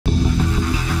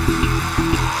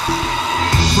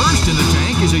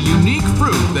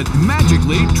that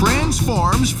magically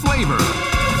transforms flavor.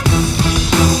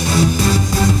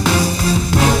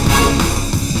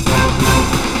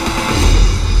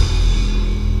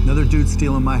 Another dude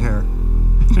stealing my hair.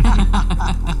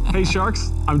 Hey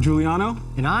Sharks, I'm Juliano.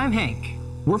 And I'm Hank.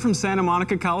 We're from Santa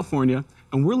Monica, California,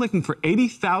 and we're looking for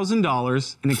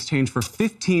 $80,000 in exchange for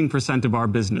 15% of our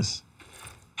business.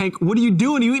 Hank, what are you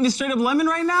doing? Are you eating a straight up lemon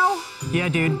right now? Yeah,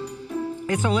 dude.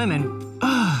 It's a lemon.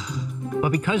 But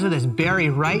because of this berry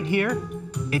right here,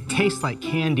 it tastes like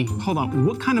candy. Hold on,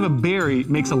 what kind of a berry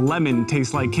makes a lemon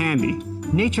taste like candy?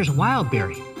 Nature's wild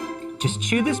berry. Just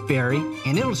chew this berry,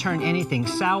 and it'll turn anything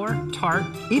sour, tart,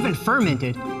 even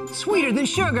fermented, sweeter than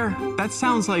sugar. That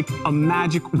sounds like a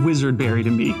magic wizard berry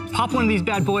to me. Pop one of these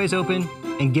bad boys open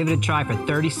and give it a try for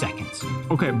 30 seconds.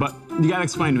 Okay, but you gotta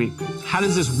explain to me, how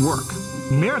does this work?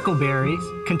 Miracle berries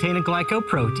contain a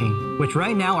glycoprotein, which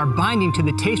right now are binding to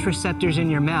the taste receptors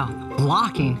in your mouth,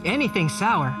 blocking anything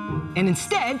sour, and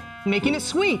instead making it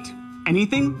sweet.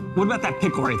 Anything? What about that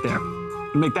pickle right there?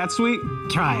 Make that sweet?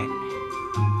 Try it.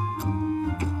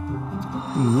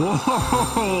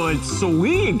 Whoa, it's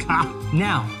sweet.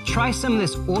 Now, try some of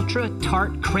this ultra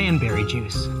tart cranberry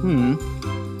juice.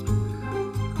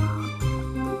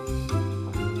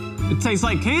 It tastes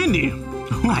like candy.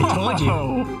 I told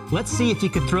you. Let's see if you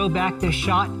could throw back this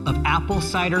shot of apple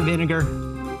cider vinegar.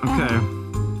 Okay.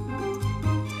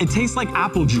 It tastes like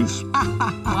apple juice.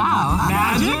 Wow.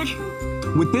 Magic?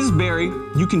 With this berry,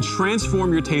 you can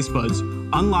transform your taste buds,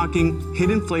 unlocking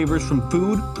hidden flavors from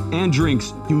food and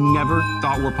drinks you never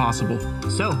thought were possible.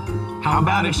 So, how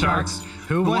about it, Sharks?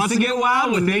 Who wants to get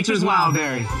wild with nature's wild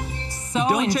berry? So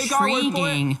Don't take our word for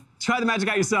it. intriguing. Try the magic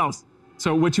out yourselves.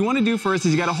 So what you want to do first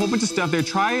is you got a whole bunch of stuff there.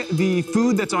 Try the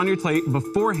food that's on your plate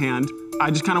beforehand.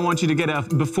 I just kind of want you to get a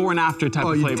before and after type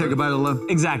of flavor. Oh, you take a bite of lemon?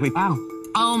 Exactly. Wow.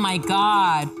 Oh my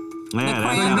God. Yeah, The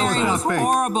that cranberry sounds was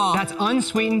horrible. That's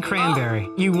unsweetened cranberry.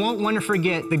 You won't want to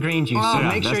forget the green juice, so Yeah,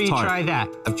 make sure that's you tart. try that.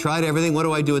 I've tried everything. What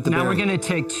do I do with the Now berry? we're gonna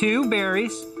take 2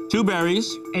 berries, 2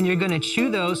 berries. and you're gonna chew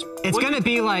those. It's gonna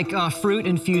be like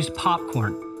fruit-infused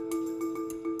popcorn.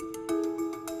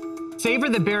 Savor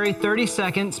the berry 30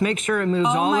 seconds. Make sure it moves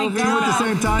Oh all my over God. your at the mouth.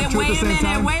 same time, Then chew at the wait a same minute,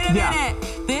 time. wait a Yeah. minute.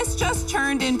 This just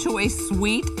turned into a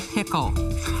sweet pickle.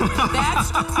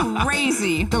 That's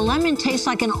crazy. The lemon tastes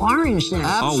like an orange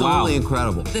now. Absolutely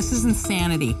incredible. This is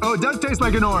insanity. Oh, it does taste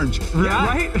like an orange. Yeah,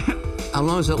 right? How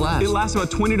long does it last? It lasts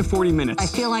about 20 to 40 minutes. I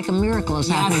feel like a miracle is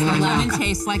Yes, happening the right lemon now.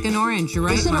 tastes like an orange. You're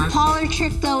right, Is it a Mark. parlor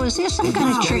trick, though? Is there some kind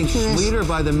of It's trick getting to this? sweeter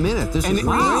by the minute. This and, is it,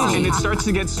 crazy. and it starts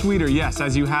to get sweeter, yes,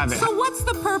 as you have it. So what's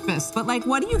the purpose? But like,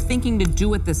 what are you thinking to do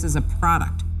with this as a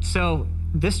product? So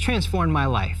this transformed my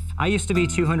life. I used to be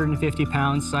 250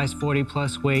 pounds, size 40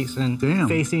 plus weights, and Damn.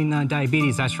 facing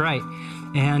diabetes, that's right.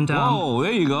 And Oh,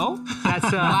 there you go.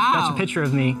 that's a Wow. picture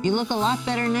of me. You look a lot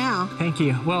better now. Thank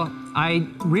you. Well, I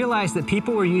realized that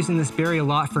people were using this berry a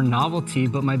lot for novelty,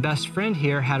 but my best friend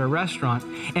here had a restaurant,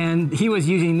 and he was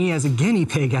using me as a guinea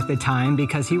pig at the time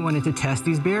because he wanted to test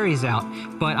these berries out.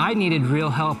 But I needed real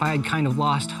help. I had kind of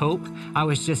lost hope. I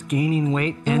was just gaining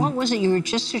weight. And what was it? You were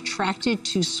just attracted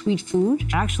to sweet food?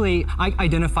 Actually, I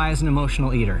identify as an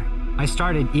emotional eater. I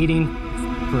started eating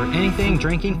for anything,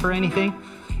 drinking for anything.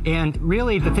 And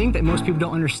really, the thing that most people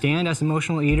don't understand as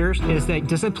emotional eaters is that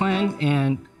discipline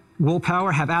and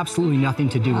willpower have absolutely nothing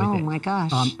to do with it. Oh, my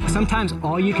gosh. Sometimes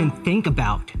all you can think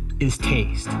about is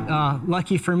taste.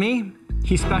 Lucky for me,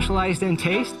 he specialized in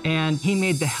taste, and he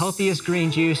made the healthiest green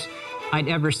juice I'd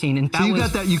ever seen. And So you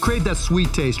got that, you crave that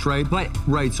sweet taste, right?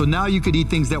 Right, so now you could eat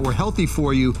things that were healthy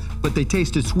for you, but they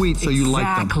tasted sweet, so you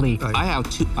liked them. Exactly. Right.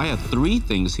 I have 3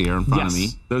 things here in front of me.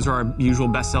 Yes, those are our usual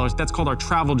bestsellers. That's called our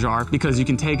travel jar because you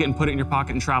can take it and put it in your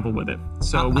pocket and travel with it.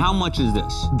 So How much is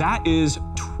this? that is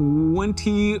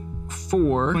 $26.99.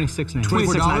 $26.99.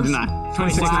 $26.99.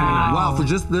 $26.99. Wow, for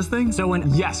just this thing? So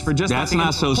when Yes, for just That's that thing.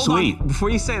 not so Hold on. sweet. Before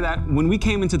you say that, when we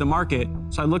came into the market,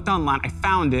 so I looked online, I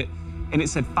found it, and it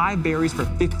said 5 berries for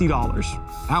 $50.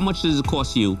 How much does it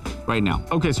cost you right now?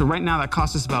 Okay, so right now that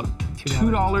costs us about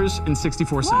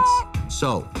 $2.64.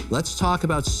 So let's talk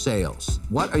about sales.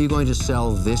 What are you going to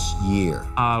sell this year?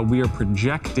 We are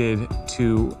projected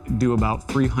to do about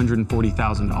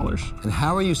 $340,000. And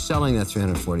how are you selling that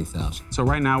 $340,000? So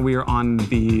right now we are on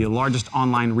the largest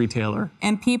online retailer.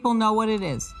 And people know what it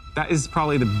is. That is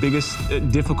probably the biggest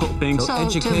difficult thing. So So to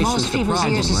education's most the people's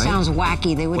problem, ears, it right? sounds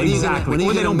wacky. They wouldn't Exactly. What are Or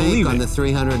you they going don't to make believe on it. the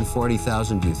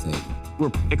 $340,000, do you think?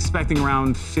 We're expecting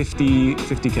around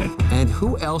 50K. And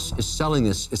who else is selling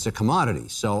this? It's a commodity.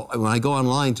 So when I go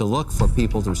online to look for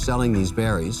people who are selling these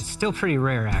berries, still pretty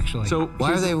rare, actually. So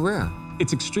why are they rare?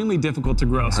 It's extremely difficult to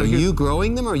grow. So Are here's- you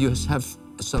growing them, or you have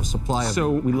supply of So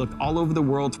we looked all over the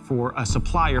world for a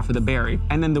supplier for the berry,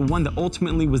 and then the one that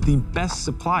ultimately was the best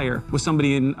supplier was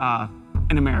somebody in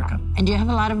America. And do you have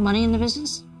a lot of money in the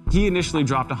business? He initially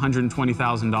dropped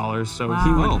 $120,000, so Wow.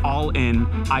 he went all in.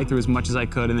 I threw as much as I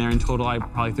could in there. In total, I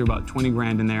probably threw about 20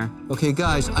 grand in there. Okay,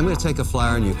 guys, I'm going to take a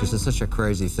flyer on you because it's such a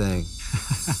crazy thing.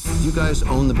 You guys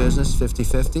own the business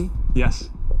 50-50? Yes.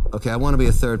 Okay, I want to be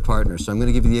a third partner, so I'm going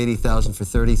to give you the 80,000 for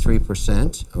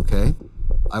 33%, okay?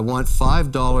 I want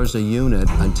 $5 a unit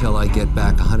until I get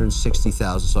back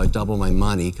 160,000, so I double my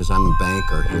money because I'm a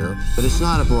banker here. But it's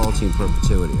not a royalty in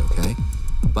perpetuity, okay?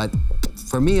 But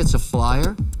for me, it's a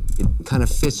flyer. It kind of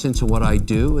fits into what I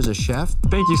do as a chef.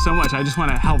 Thank you so much. I just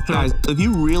want to help Guys, if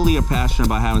you really are passionate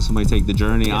about having somebody take the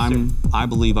journey, I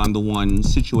believe I'm the one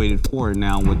situated for it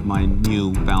now with my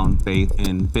newfound faith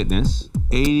in fitness.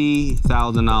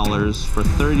 $80,000 for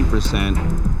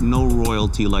 30%, no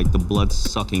royalty like the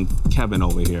blood-sucking Kevin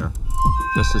over here.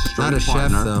 Just a straight Not a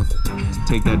partner chef, though. to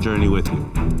take that journey with you.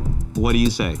 What do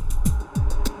you say?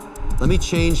 Let me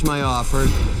change my offer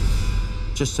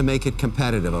just to make it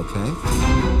competitive, okay?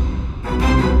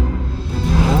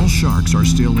 All sharks are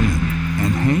still in,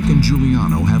 and Hank and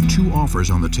Juliano have 2 offers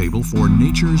on the table for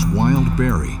Nature's Wild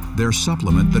Berry, their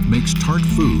supplement that makes tart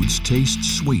foods taste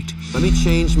sweet. Let me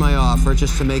change my offer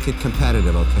just to make it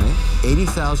competitive, okay?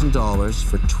 $80,000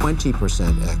 for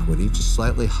 20% equity, just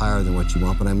slightly higher than what you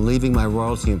want, but I'm leaving my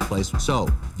royalty in place, so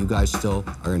you guys still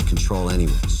are in control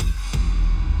anyways.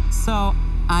 So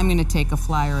I'm going to take a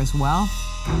flyer as well.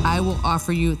 I will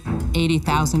offer you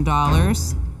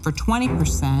 $80,000 for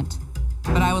 20%,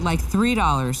 but I would like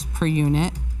 $3 per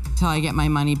unit till I get my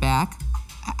money back.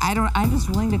 I'm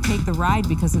just willing to take the ride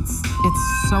because it's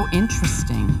so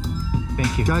interesting.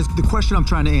 Thank you. Guys, the question I'm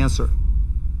trying to answer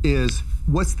is,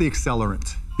 what's the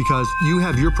accelerant? Because you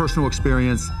have your personal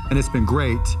experience, and it's been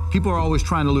great. People are always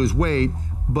trying to lose weight,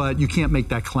 but you can't make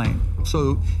that claim.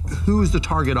 So who's the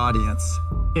target audience?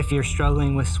 If you're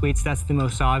struggling with sweets, that's the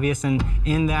most obvious, and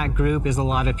in that group is a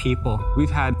lot of people. We've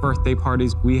had birthday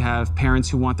parties. We have parents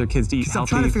who want their kids to eat I'm healthy.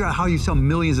 trying to figure out how you sell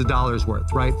millions of dollars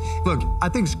worth, right? Look, I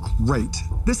think it's great.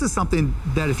 This is something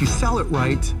that if you sell it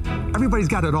right, everybody's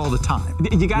got it all the time.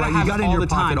 You gotta right? have You got it it in all your the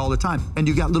pocket time. all the time. And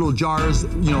you got little jars,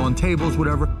 you know, on tables,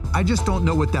 whatever. I just don't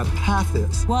know what that path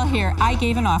is. Well, here, I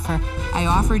gave an offer. I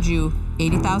offered you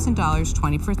 $80,000,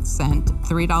 20%,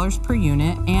 $3 per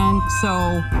unit. And so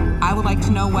I would like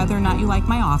to know whether or not you like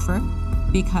my offer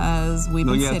because we've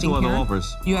been you have sitting 2 other here.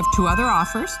 offers. You have 2 other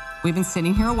offers. We've been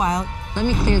sitting here a while. Let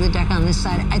me clear the deck on this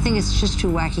side. I think it's just too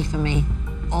wacky for me.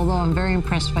 Although I'm very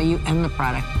impressed by you and the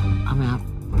product. I'm out.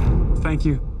 Thank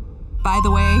you. By the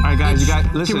way, All right, guys, you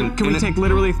got listen. Can we take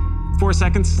literally 4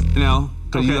 seconds? No,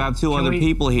 because you Okay. have 2 Can other we-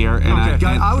 people here, and Okay.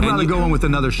 Guy, I would and rather you- go in with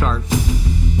another shark.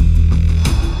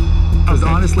 Because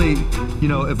honestly, you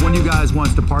know, if one of you guys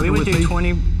wants to We partner would with do me,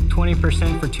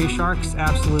 20% for 2 sharks,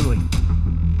 absolutely.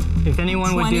 If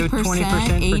anyone would do 20%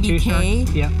 for 2 80K?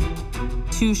 sharks, yeah.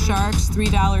 2 sharks,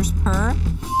 $3 per.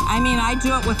 I mean, I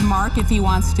do it with Mark if he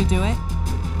wants to do it.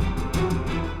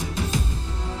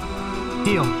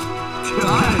 Deal.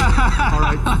 all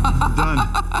right, done.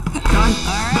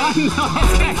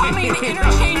 I mean,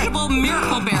 interchangeable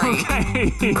miracle berry.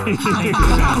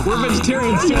 We're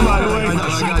vegetarians too, by the way. I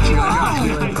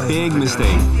got you. Big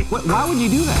mistake. Why would you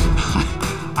do that?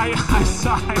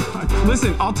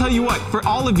 Listen, I'll tell you what, for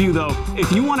all of you though,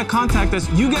 if you want to contact us,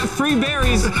 you get free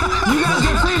berries. You guys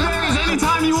get free berries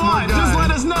anytime you want. guy. Just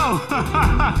let us know.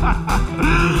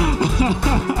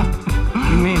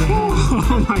 You made it.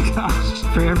 Oh my gosh.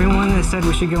 For everyone that said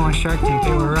we should go on Shark Tank,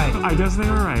 they were right. I guess they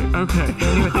were right. Okay.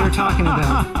 They knew what they were talking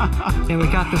about. And we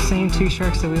got the same 2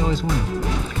 sharks that we always wanted.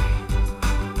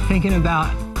 Thinking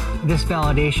about this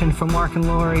validation from Mark and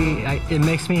Lori, it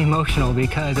makes me emotional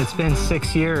because it's been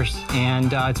 6 years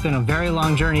and it's been a very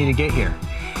long journey to get here.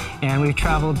 And we've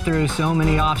traveled through so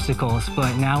many obstacles,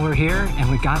 but now we're here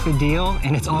and we got the deal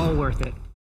and it's all worth it.